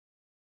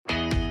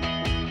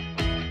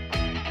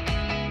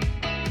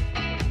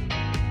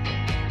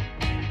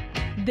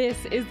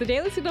This is the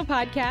Daily Signal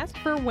podcast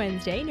for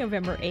Wednesday,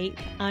 November 8th.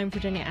 I'm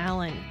Virginia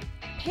Allen.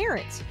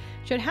 Parents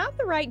should have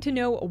the right to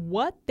know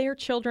what their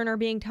children are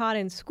being taught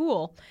in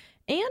school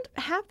and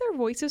have their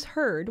voices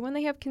heard when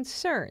they have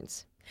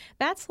concerns.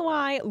 That's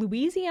why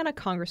Louisiana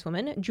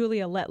Congresswoman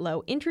Julia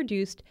Letlow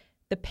introduced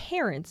the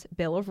Parents'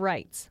 Bill of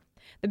Rights.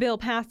 The bill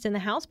passed in the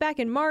House back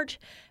in March,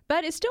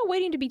 but is still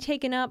waiting to be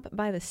taken up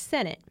by the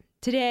Senate.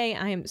 Today,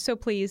 I am so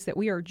pleased that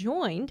we are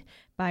joined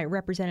by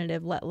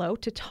Representative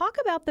Letlow to talk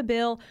about the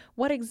bill,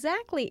 what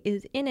exactly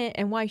is in it,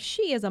 and why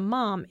she, as a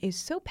mom, is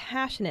so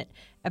passionate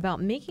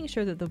about making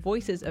sure that the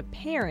voices of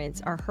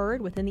parents are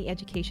heard within the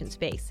education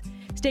space.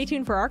 Stay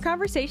tuned for our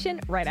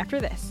conversation right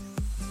after this.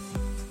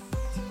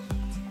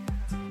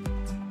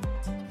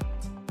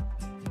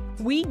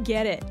 We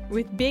get it.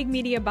 With big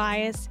media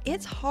bias,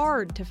 it's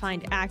hard to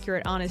find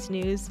accurate, honest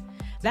news.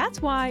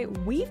 That's why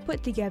we've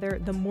put together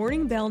the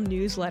Morning Bell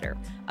newsletter,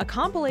 a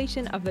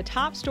compilation of the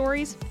top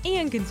stories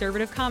and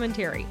conservative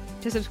commentary.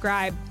 To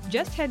subscribe,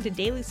 just head to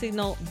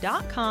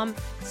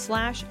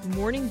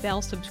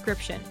dailysignal.com/morningbell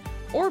subscription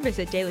or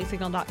visit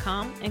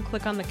dailysignal.com and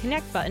click on the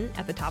connect button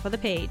at the top of the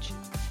page.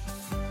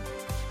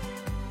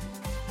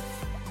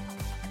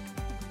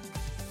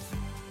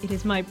 It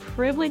is my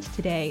privilege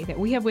today that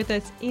we have with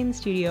us in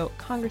studio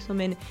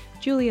Congresswoman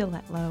Julia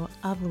Letlow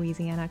of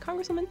Louisiana.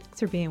 Congresswoman,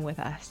 thanks for being with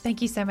us.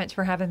 Thank you so much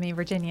for having me,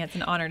 Virginia. It's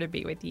an honor to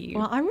be with you.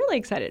 Well, I'm really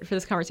excited for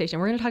this conversation.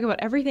 We're going to talk about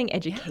everything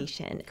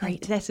education. Yeah,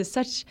 great. This is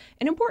such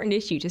an important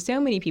issue to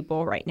so many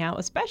people right now,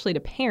 especially to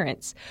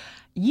parents.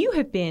 You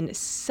have been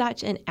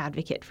such an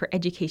advocate for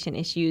education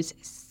issues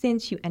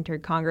since you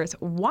entered Congress.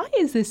 Why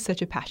is this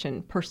such a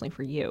passion personally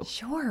for you?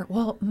 Sure.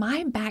 Well,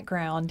 my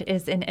background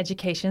is in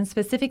education,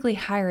 specifically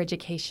higher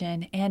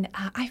education, and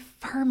I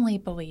firmly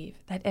believe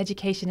that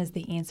education is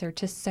the answer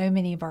to so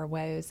many of our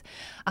woes.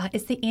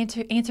 It's the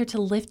answer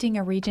to lifting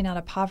a region out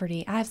of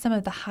poverty. I have some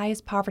of the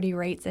highest poverty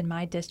rates in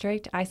my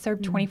district. I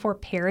serve 24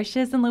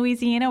 parishes in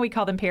Louisiana. We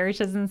call them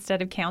parishes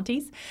instead of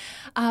counties.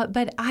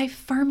 But I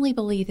firmly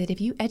believe that if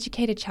you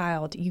educate a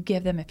child, you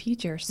give them a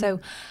future.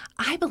 So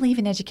I believe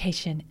in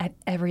education at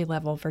every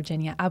level,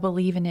 Virginia. I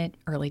believe in it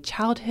early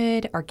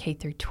childhood, our K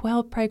through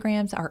 12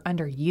 programs, our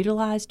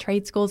underutilized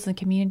trade schools and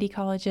community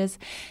colleges,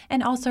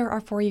 and also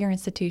our four-year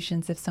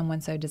institutions if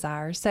someone so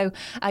desires. So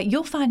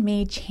you'll find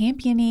me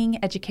championing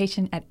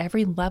education at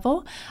every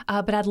level,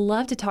 but I'd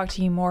love to talk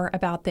to you more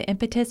about the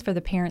impetus for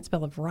the Parents'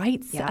 Bill of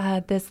Rights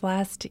this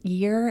last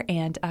year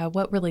and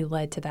what really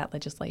led to that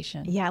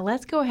legislation. Yeah,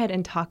 let's go ahead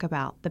and talk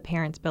about the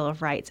Parents' Bill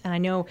of Rights. And I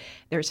know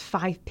there's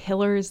 5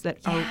 pillars that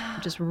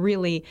are just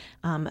really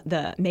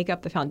make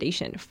up the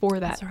foundation for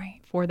that,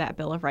 for that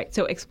Bill of Rights.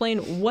 So explain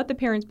what the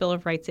Parents' Bill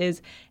of Rights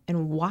is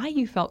and why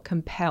you felt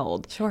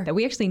compelled that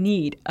we actually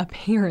need a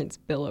Parents'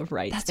 Bill of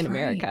Rights in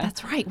America.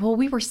 That's right. Well,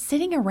 we were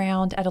sitting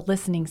around at a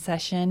listening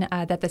session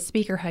that the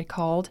speaker had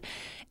called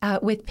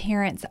with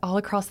parents all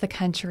across the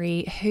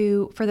country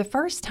who, for the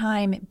first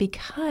time,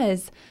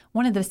 because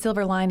one of the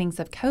silver linings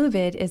of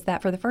COVID is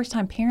that for the first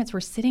time, parents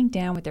were sitting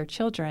down with their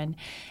children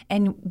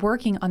and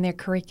working on their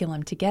curriculum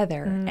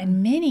together.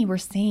 And many were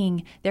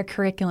seeing their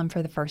curriculum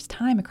for the first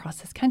time across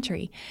this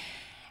country.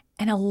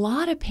 And a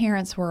lot of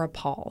parents were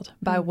appalled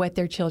by what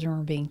their children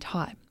were being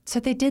taught. So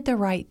they did the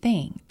right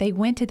thing. They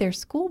went to their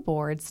school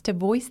boards to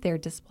voice their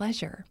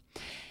displeasure.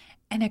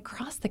 And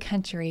across the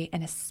country,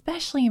 and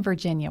especially in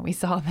Virginia, we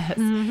saw this,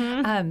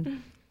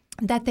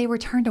 that they were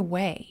turned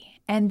away.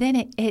 And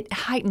then it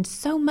heightened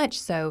so much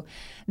so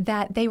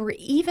that they were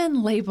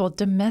even labeled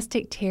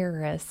domestic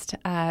terrorists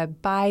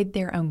by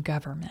their own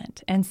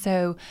government. And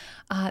so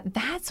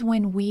that's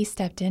when we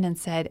stepped in and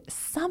said,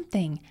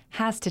 something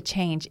has to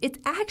change. It's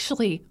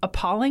actually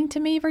appalling to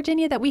me,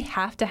 Virginia, that we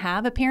have to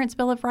have a Parents'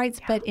 Bill of Rights,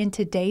 but in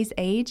today's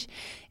age,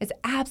 it's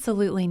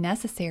absolutely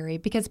necessary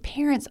because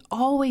parents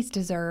always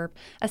deserve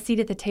a seat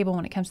at the table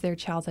when it comes to their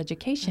child's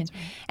education.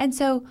 And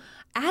so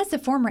as a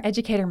former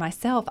educator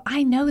myself,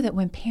 I know that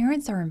when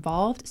parents are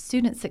involved,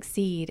 students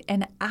succeed.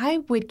 And I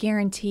would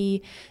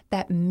guarantee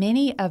that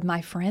many of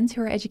my friends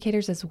who are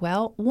educators as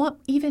well want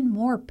even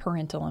more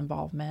parental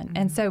involvement.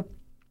 And so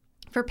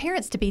for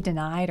parents to be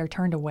denied or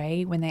turned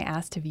away when they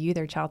ask to view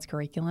their child's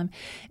curriculum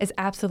is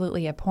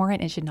absolutely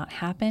abhorrent and should not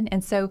happen.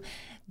 And so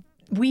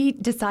we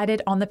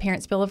decided on the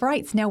Parents' Bill of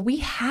Rights. Now, we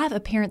have a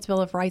Parents' Bill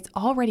of Rights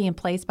already in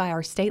place by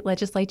our state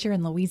legislature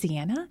in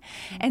Louisiana.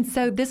 And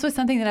so this was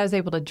something that I was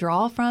able to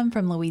draw from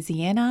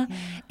Louisiana.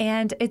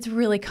 And it's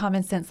really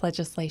common sense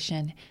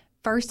legislation.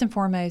 First and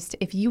foremost,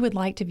 if you would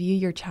like to view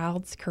your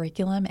child's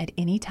curriculum at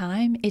any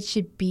time, it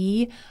should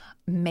be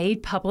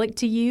made public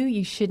to you.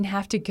 You shouldn't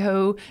have to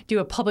go do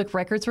a public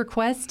records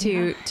request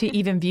to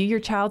even view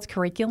your child's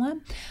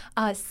curriculum.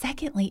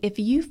 Secondly, if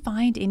you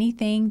find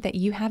anything that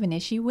you have an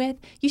issue with,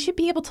 you should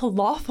be able to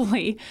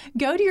lawfully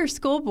go to your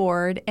school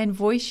board and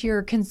voice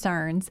your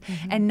concerns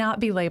and not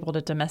be labeled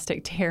a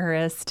domestic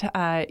terrorist.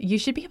 You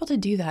should be able to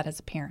do that as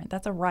a parent.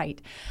 That's a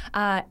right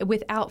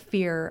without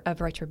fear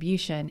of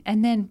retribution.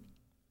 And then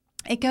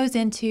It goes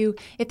into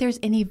if there's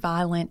any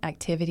violent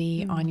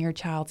activity on your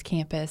child's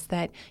campus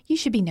that you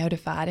should be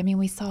notified. I mean,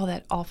 we saw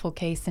that awful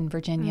case in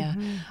Virginia,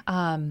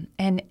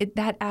 and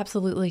that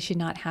absolutely should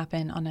not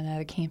happen on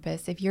another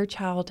campus. If your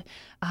child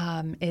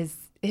is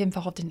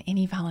involved in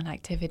any violent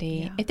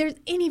activity, if there's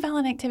any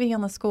violent activity on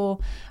the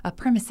school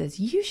premises,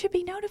 you should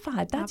be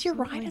notified. That's your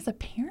right as a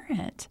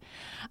parent.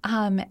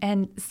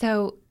 And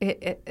so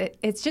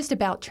it's just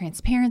about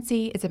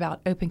transparency. It's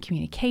about open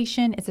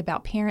communication. It's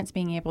about parents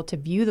being able to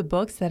view the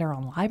books that are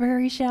on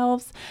library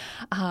shelves.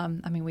 I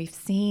mean, we've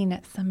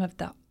seen some of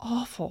the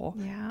awful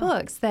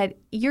books that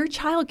your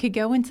child could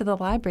go into the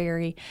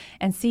library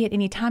and see at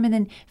any time. And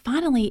then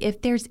finally,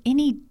 if there's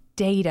any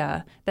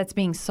data that's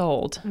being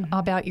sold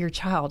about your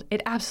child,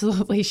 it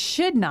absolutely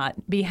should not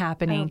be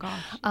happening.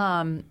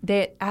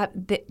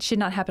 That should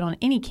not happen on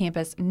any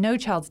campus. No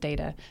child's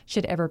data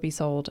should ever be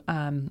sold,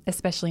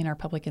 especially in our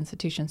public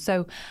institutions.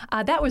 So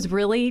that was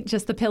really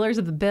just the pillars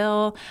of the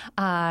bill.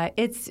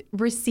 It's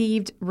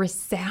received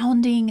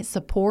resounding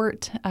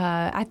support.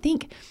 I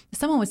think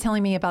someone was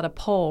telling me about a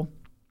poll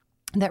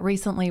that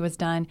recently was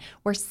done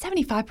where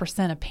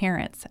 75% of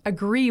parents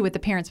agree with the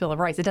Parents' Bill of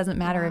Rights. It doesn't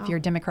matter if you're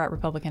Democrat,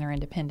 Republican, or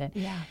independent.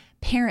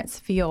 Parents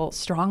feel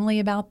strongly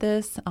about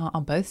this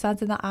on both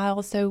sides of the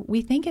aisle, so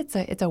we think it's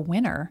a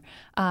winner.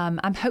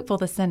 I'm hopeful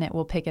the Senate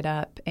will pick it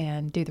up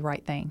and do the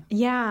right thing.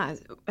 Yeah,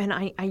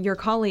 and your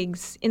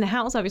colleagues in the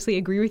House obviously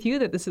agree with you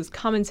that this is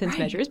common sense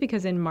measures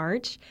because in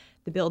March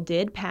the bill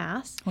did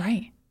pass.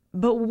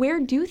 But where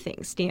do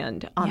things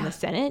stand on the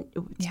Senate?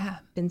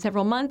 It's been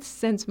several months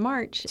since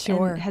March.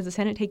 And has the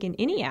Senate taken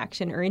any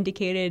action or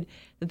indicated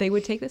that they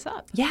would take this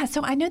up? Yeah,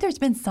 so I know there's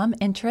been some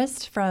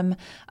interest from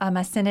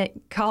my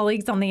Senate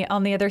colleagues on the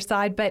other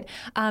side, but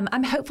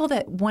I'm hopeful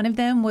that one of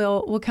them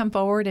will come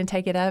forward and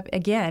take it up.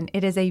 Again,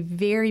 it is a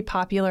very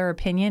popular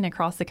opinion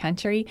across the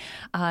country.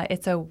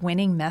 It's a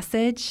winning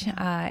message.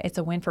 It's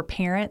a win for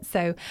parents.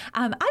 So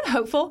I'm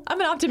hopeful. I'm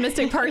an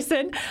optimistic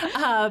person,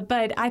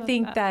 but I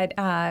think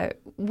that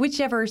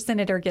whichever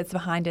senator gets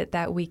behind it,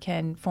 that we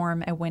can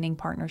form a winning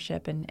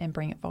partnership and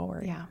bring it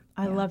forward.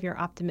 I love your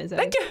optimism.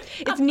 Thank you.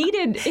 It's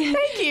needed. Thank you.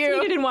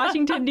 It's needed in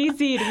Washington,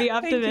 D.C. to be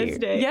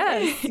optimistic.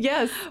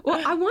 Yes.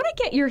 Well, I want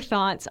to get your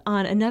thoughts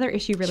on another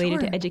issue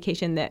related to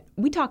education that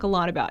we talk a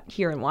lot about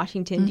here in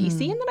Washington,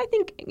 D.C., and that I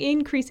think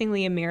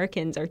increasingly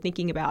Americans are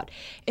thinking about.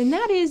 And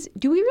that is,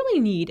 do we really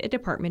need a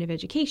Department of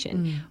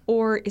Education?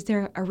 Or is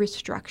there a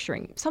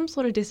restructuring, some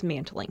sort of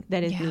dismantling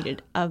that is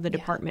needed of the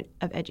Department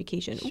of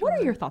Education? What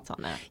are your thoughts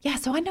on that? Yeah,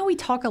 so I know we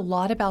talk a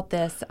lot about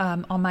this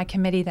on my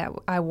committee that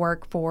I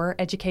work for,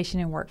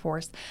 Education and Workforce.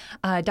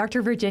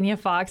 Dr. Virginia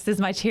Fox is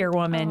my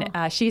chairwoman.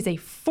 She is a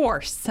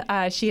force.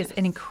 She is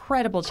an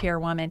incredible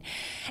chairwoman.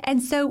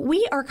 And so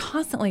we are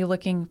constantly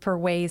looking for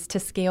ways to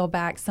scale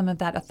back some of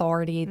that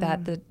authority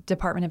that the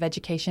Department of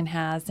Education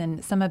has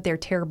and some of their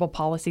terrible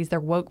policies,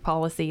 their woke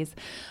policies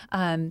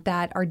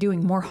that are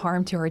doing more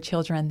harm to our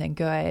children than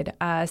good.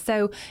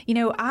 So,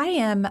 I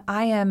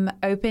am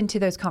open to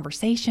those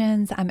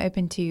conversations. I'm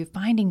open to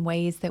finding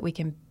ways that we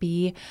can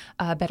be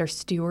better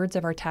stewards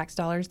of our tax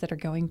dollars that are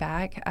going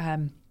back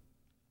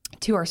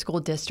to our school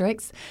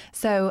districts.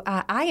 So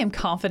I am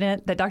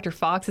confident that Dr.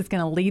 Fox is going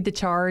to lead the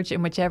charge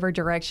in whichever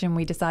direction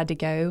we decide to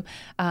go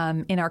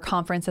in our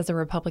conference as a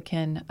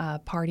Republican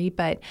Party.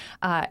 But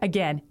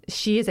again,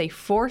 she is a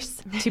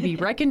force to be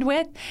reckoned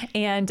with.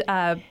 And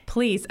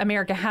please,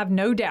 America, have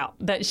no doubt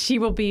that she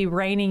will be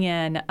reining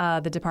in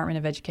the Department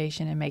of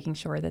Education and making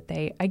sure that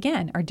they,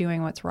 again, are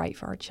doing what's right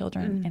for our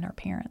children and our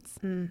parents.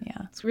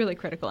 Yeah, it's really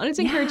critical. And it's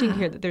encouraging to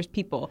hear that there's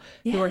people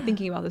who are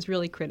thinking about this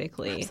really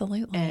critically.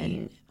 Absolutely.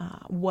 And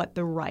what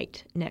the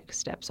right next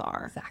steps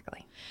are.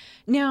 Exactly.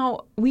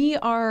 Now,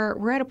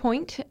 we're at a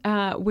point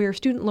where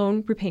student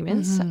loan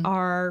repayments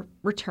are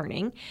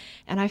returning.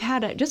 And I've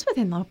had, just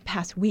within the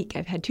past week,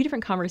 I've had two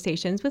different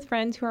conversations with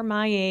friends who are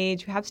my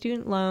age, who have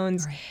student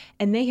loans,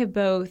 and they have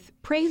both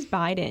praised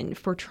President Biden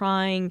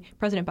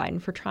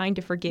for trying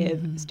to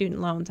forgive student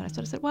loans. And I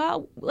sort of said,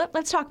 well,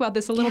 let's talk about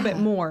this a little bit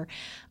more.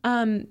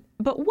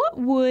 But what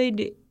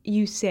would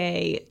you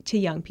say to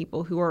young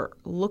people who are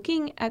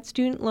looking at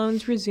student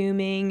loans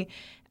resuming?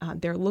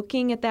 They're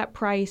looking at that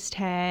price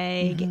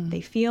tag.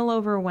 They feel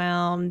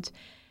overwhelmed.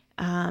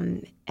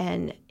 And,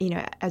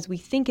 as we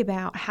think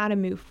about how to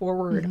move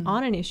forward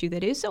on an issue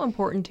that is so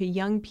important to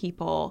young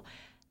people,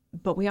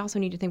 but we also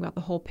need to think about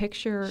the whole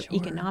picture,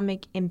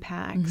 economic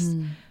impacts.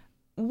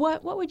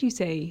 What would you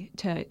say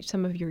to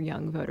some of your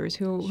young voters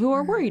who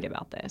are worried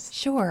about this?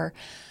 Sure.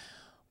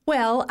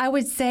 Well, I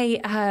would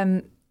say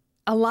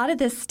a lot of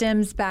this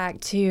stems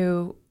back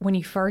to when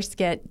you first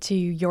get to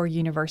your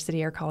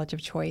university or college of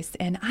choice.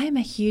 And I am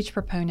a huge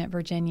proponent,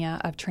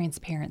 Virginia, of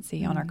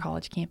transparency on our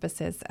college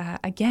campuses.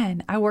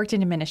 Again, I worked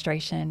in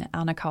administration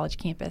on a college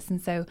campus. And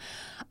so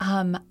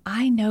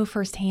I know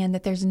firsthand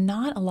that there's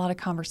not a lot of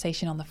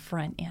conversation on the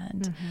front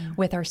end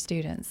with our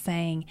students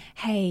saying,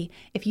 hey,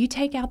 if you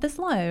take out this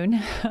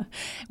loan,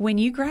 when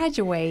you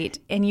graduate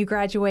and you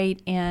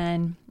graduate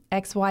in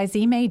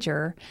XYZ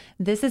major.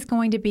 This is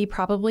going to be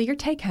probably your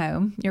take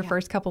home your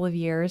first couple of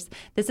years.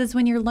 This is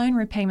when your loan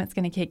repayment's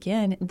going to kick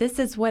in. This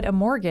is what a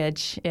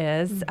mortgage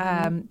is.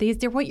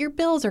 These are what your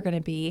bills are going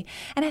to be.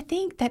 And I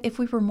think that if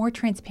we were more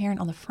transparent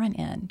on the front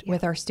end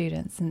with our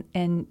students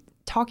and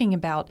talking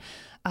about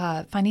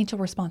financial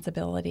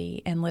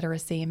responsibility and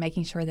literacy and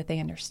making sure that they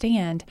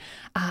understand,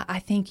 I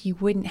think you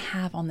wouldn't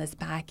have on this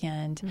back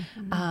end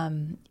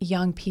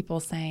young people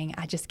saying,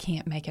 I just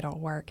can't make it all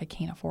work. I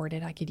can't afford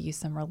it. I could use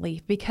some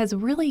relief. Because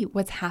really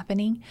what's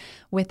happening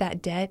with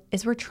that debt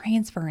is we're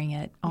transferring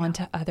it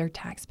onto other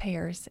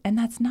taxpayers. And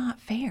that's not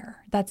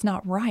fair. That's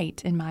not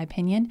right, in my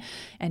opinion,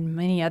 and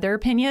many other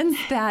opinions,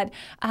 that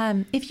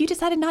if you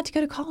decided not to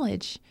go to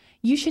college,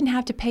 you shouldn't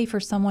have to pay for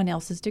someone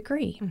else's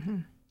degree.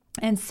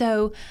 And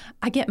so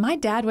my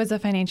dad was a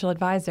financial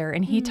advisor,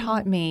 and he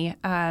taught me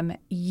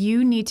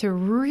you need to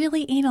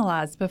really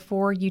analyze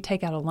before you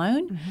take out a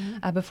loan,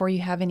 before you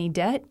have any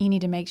debt. You need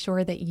to make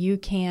sure that you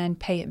can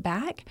pay it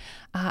back.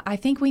 I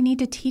think we need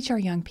to teach our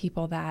young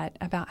people that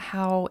about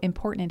how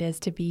important it is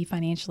to be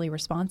financially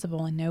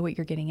responsible and know what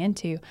you're getting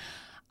into.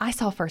 I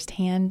saw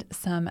firsthand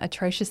some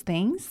atrocious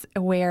things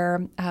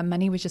where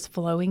money was just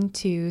flowing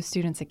to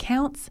students'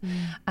 accounts.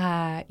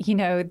 They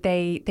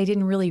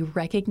didn't really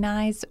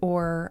recognize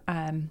or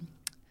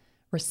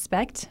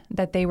respect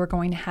that they were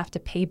going to have to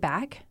pay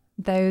back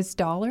those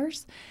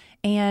dollars.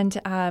 And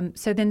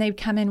so then they'd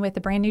come in with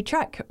a brand new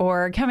truck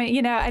or come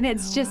in, and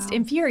it's just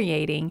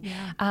infuriating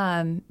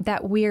that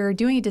we're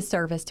doing a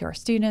disservice to our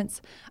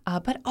students,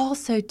 but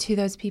also to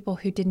those people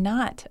who did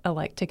not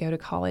elect to go to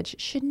college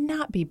should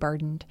not be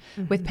burdened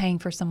with paying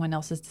for someone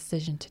else's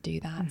decision to do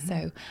that.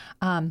 So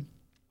I'm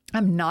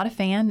not a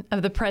fan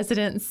of the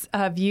president's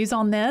views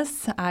on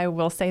this. I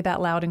will say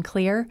that loud and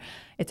clear.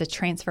 It's a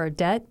transfer of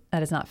debt.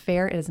 That is not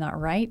fair. It is not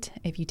right.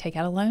 If you take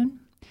out a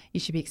loan,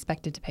 you should be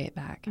expected to pay it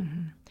back.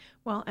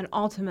 Well, and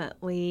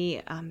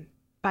ultimately,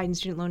 Biden's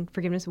student loan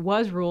forgiveness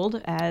was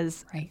ruled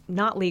as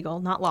not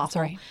legal, not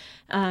lawful.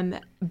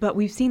 But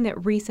we've seen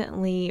that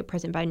recently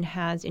President Biden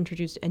has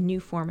introduced a new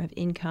form of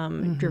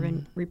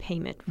income-driven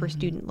repayment for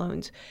student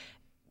loans.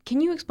 Can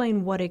you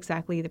explain what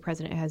exactly the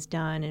president has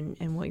done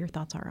and what your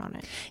thoughts are on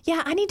it?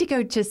 Yeah, I need to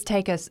go just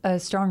take a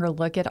stronger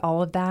look at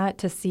all of that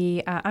to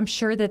see. I'm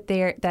sure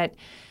that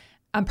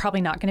I'm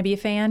probably not going to be a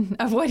fan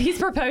of what he's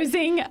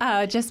proposing,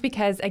 just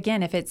because,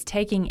 again, if it's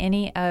taking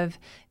any of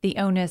the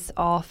onus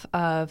off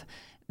of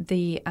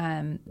the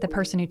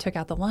person who took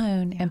out the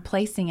loan and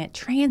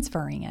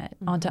transferring it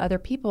onto other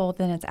people,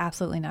 then it's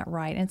absolutely not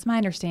right. And it's my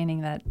understanding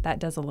that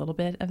does a little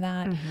bit of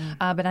that.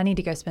 But I need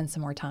to go spend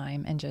some more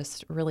time and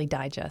just really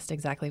digest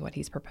exactly what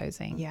he's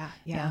proposing.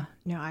 Yeah.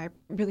 No, I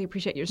really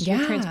appreciate your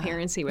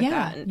transparency with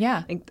that.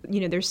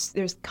 And,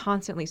 there's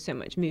constantly so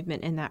much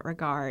movement in that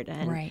regard.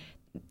 And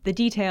the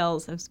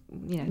details of,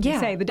 you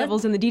say the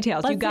devil's in the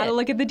details. You got to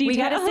look at the details.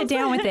 We got to sit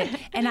down with it.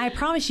 And I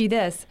promise you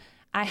this,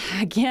 I,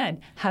 again,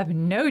 have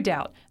no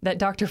doubt that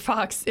Dr.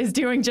 Fox is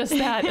doing just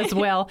that as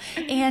well.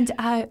 And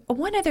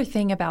one other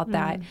thing about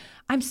that,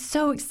 I'm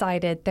so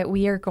excited that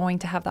we are going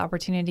to have the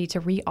opportunity to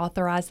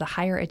reauthorize the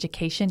Higher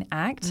Education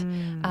Act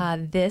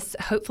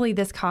hopefully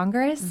this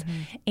Congress.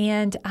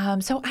 And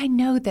so I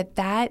know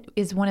that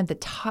is one of the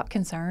top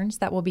concerns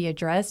that will be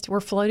addressed. We're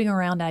floating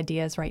around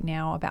ideas right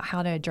now about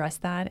how to address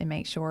that and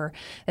make sure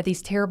that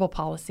these terrible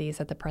policies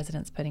that the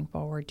president's putting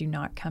forward do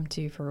not come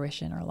to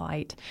fruition or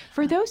light.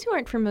 For those who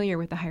aren't familiar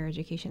with the Higher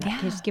Education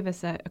Act, just give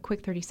us a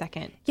quick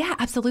 30-second. Yeah,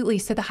 absolutely.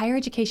 So the Higher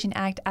Education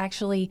Act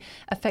actually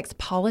affects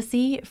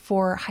policy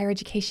for higher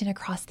education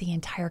across the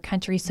entire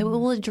country. So it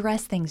will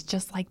address things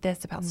just like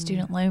this about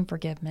student loan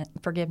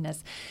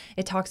forgiveness.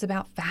 It talks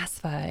about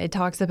FAFSA. It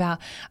talks about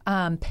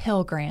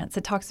Pell Grants.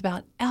 It talks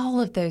about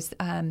all of those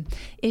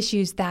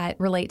issues that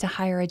relate to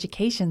higher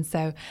education.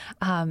 So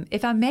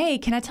if I may,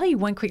 can I tell you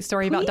one quick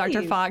story about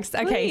Dr. Fox?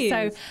 Okay,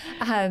 so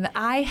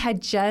I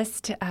had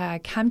just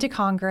come to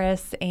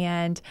Congress,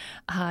 and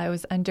I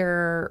was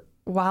under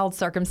wild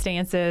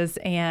circumstances,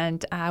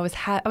 and I was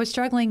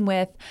struggling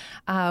with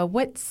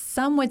what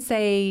some would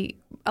say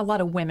a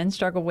lot of women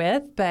struggle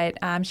with, but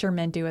I'm sure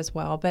men do as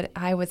well. But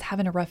I was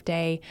having a rough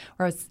day,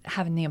 or I was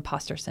having the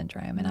imposter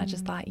syndrome, and I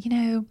just thought,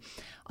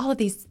 all of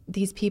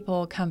these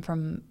people come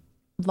from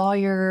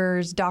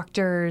lawyers,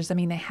 doctors. I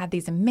mean, they have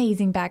these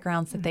amazing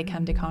backgrounds that they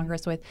come to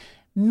Congress with.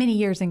 Many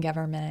years in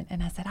government.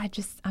 And I said,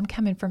 I'm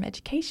coming from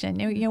education.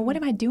 What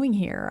am I doing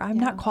here? I'm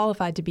not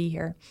qualified to be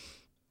here.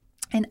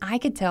 And I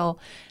could tell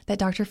that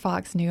Dr.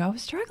 Fox knew I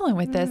was struggling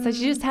with this. That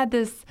she just had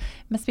this,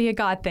 must be a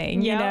God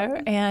thing,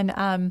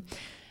 And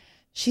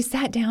she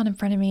sat down in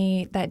front of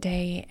me that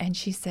day and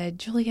she said,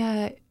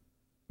 Julia,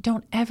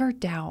 don't ever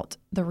doubt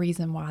the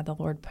reason why the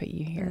Lord put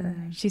you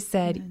here. She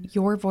said,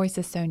 your voice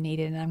is so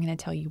needed, and I'm going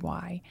to tell you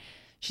why.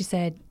 She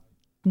said,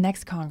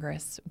 next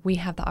Congress, we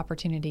have the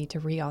opportunity to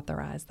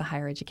reauthorize the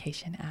Higher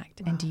Education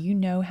Act. Wow. And do you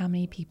know how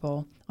many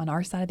people on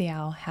our side of the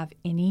aisle have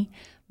any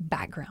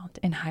background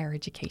in higher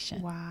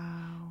education?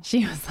 Wow.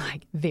 She was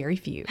like, very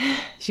few.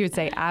 She would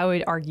say, I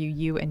would argue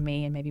you and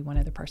me and maybe one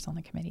other person on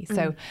the committee.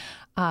 So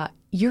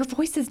your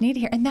voice is needed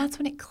here. And that's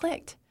when it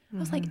clicked. I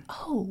was like,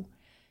 oh,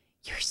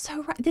 you're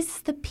so right. This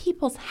is the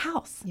people's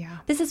house. Yeah.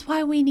 This is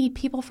why we need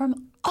people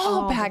from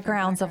all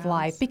backgrounds of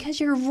life, because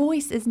your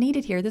voice is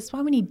needed here. This is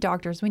why we need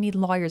doctors. We need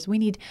lawyers. We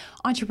need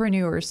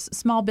entrepreneurs,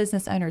 small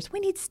business owners.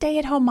 We need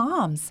stay-at-home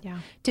moms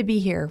to be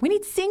here. We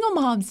need single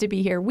moms to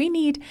be here. We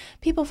need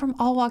people from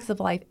all walks of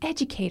life,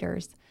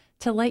 educators,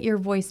 to let your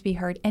voice be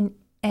heard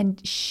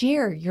and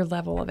share your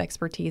level of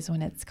expertise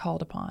when it's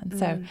called upon.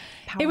 So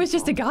it was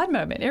just a God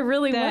moment. It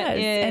really was.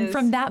 And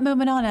from that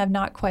moment on, I've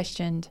not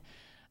questioned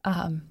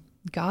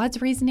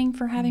God's reasoning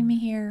for having me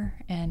here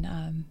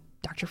and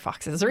Dr.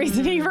 Fox's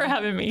reasoning for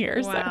having me here.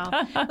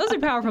 Wow. So. Those are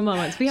powerful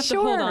moments. We have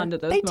to hold on to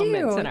those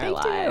moments in our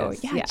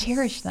lives. Yeah,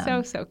 cherish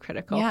them. So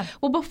critical. Yeah.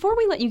 Well, before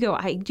we let you go,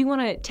 I do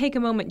want to take a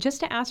moment just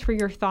to ask for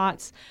your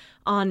thoughts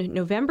on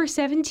November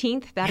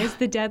 17th. That is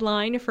the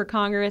deadline for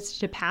Congress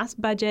to pass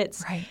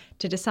budgets,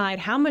 to decide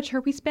how much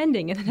are we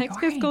spending in the next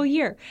fiscal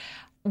year.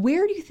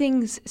 Where do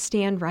things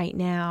stand right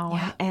now?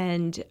 Yeah.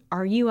 And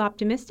are you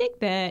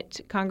optimistic that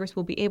Congress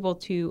will be able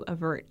to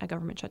avert a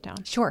government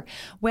shutdown? Sure.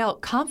 Well,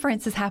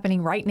 conference is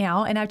happening right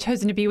now, and I've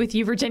chosen to be with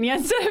you,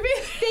 Virginia. So thank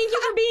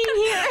you for being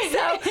here.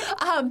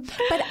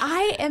 But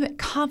I am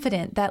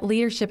confident that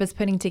leadership is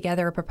putting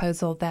together a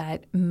proposal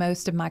that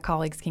most of my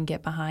colleagues can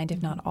get behind,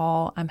 if not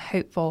all. I'm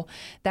hopeful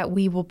that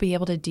we will be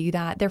able to do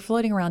that. They're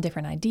floating around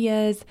different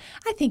ideas.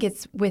 I think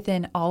it's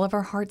within all of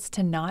our hearts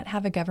to not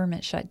have a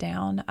government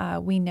shutdown.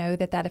 We know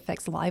that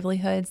affects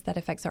livelihoods, that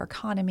affects our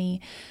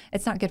economy.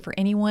 It's not good for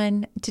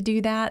anyone to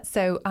do that.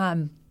 So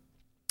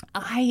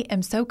I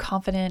am so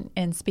confident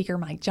in Speaker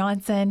Mike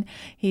Johnson.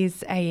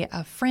 He's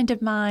a friend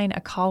of mine,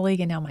 a colleague,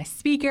 and now my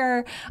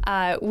speaker.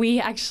 He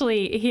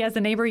has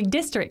a neighboring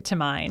district to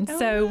mine.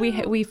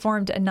 We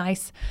formed a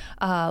nice,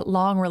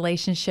 long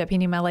relationship. He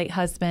knew my late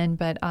husband,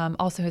 but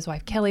also his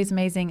wife Kelly's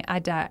amazing. I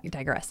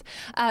digress.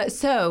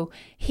 So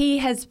he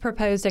has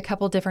proposed a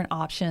couple different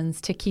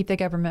options to keep the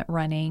government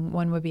running.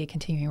 One would be a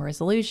continuing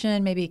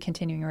resolution, maybe a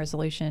continuing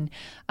resolution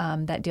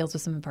that deals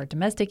with some of our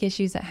domestic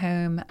issues at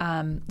home.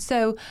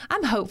 So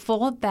I'm hopeful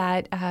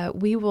that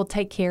we will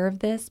take care of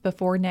this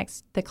before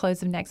the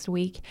close of next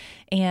week.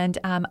 And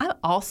I'm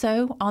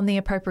also on the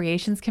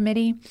Appropriations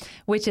Committee,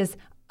 which is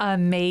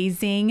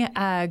amazing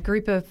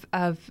group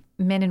of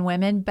men and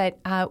women. But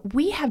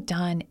we have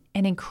done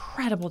an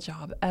incredible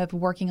job of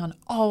working on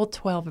all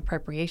 12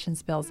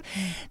 appropriations bills.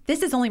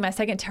 This is only my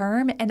second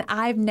term, and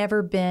I've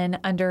never been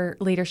under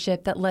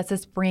leadership that lets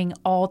us bring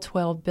all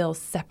 12 bills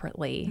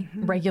separately,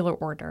 regular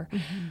order.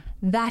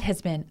 That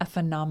has been a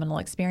phenomenal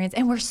experience,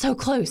 and we're so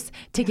close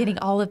to getting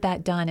all of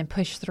that done and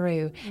pushed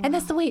through. And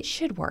that's the way it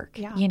should work,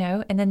 you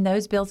know? And then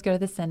those bills go to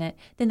the Senate,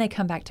 then they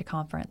come back to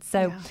conference.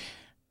 So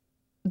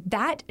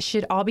that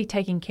should all be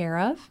taken care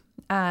of.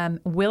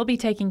 Will be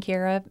taken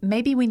care of.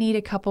 Maybe we need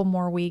a couple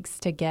more weeks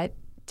to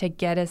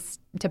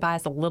buy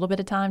us a little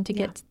bit of time to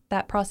get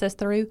that process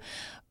through.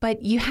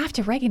 But you have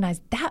to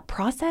recognize that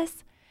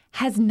process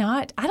has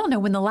not, I don't know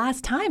when the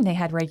last time they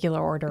had regular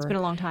order. It's been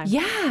a long time.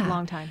 Yeah. A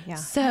long time, yeah.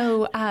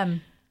 So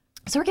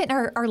we're getting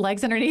our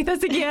legs underneath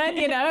us again,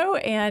 you know,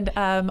 and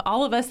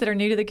all of us that are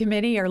new to the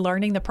committee are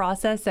learning the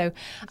process. So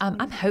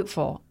I'm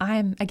hopeful.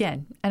 I'm,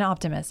 again, an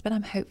optimist, but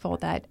I'm hopeful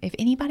that if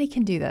anybody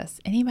can do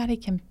this, anybody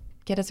can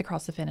get us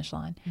across the finish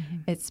line.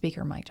 It's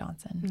Speaker Mike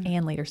Johnson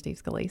and Leader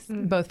Steve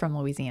Scalise, both from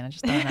Louisiana.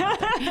 Just throwing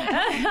that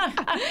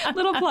out there.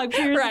 Little plug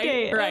for your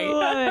state. Right. I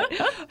love it.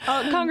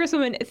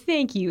 Congresswoman,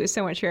 thank you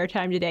so much for your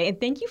time today,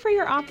 and thank you for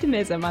your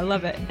optimism. I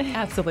love it.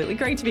 Absolutely.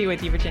 Great to be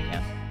with you,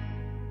 Virginia.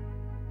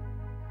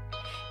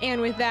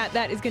 And with that,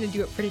 that is going to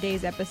do it for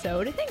today's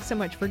episode. Thanks so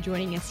much for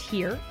joining us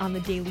here on the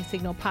Daily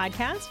Signal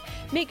podcast.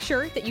 Make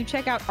sure that you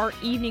check out our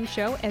evening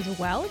show as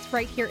well. It's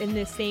right here in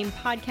this same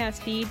podcast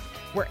feed,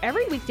 where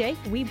every weekday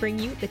we bring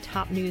you the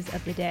top news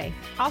of the day.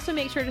 Also,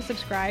 make sure to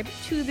subscribe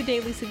to the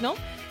Daily Signal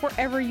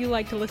wherever you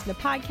like to listen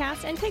to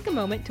podcasts, and take a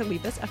moment to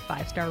leave us a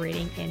 5-star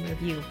rating and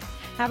review.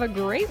 Have a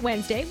great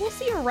Wednesday. We'll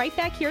see you right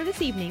back here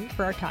this evening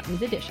for our Top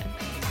News Edition.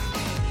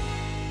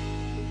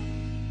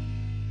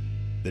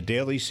 The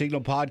Daily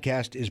Signal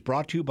podcast is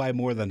brought to you by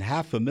more than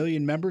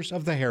 500,000 members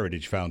of the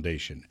Heritage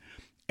Foundation.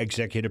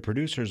 Executive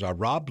producers are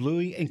Rob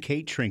Bluey and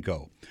Kate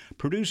Trinko.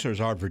 Producers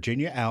are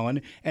Virginia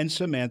Allen and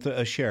Samantha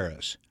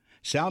Asheris.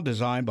 Sound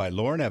design by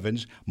Lauren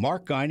Evans,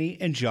 Mark Guiney,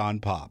 and John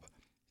Popp.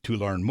 To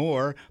learn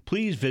more,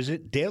 please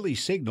visit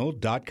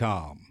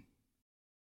dailysignal.com.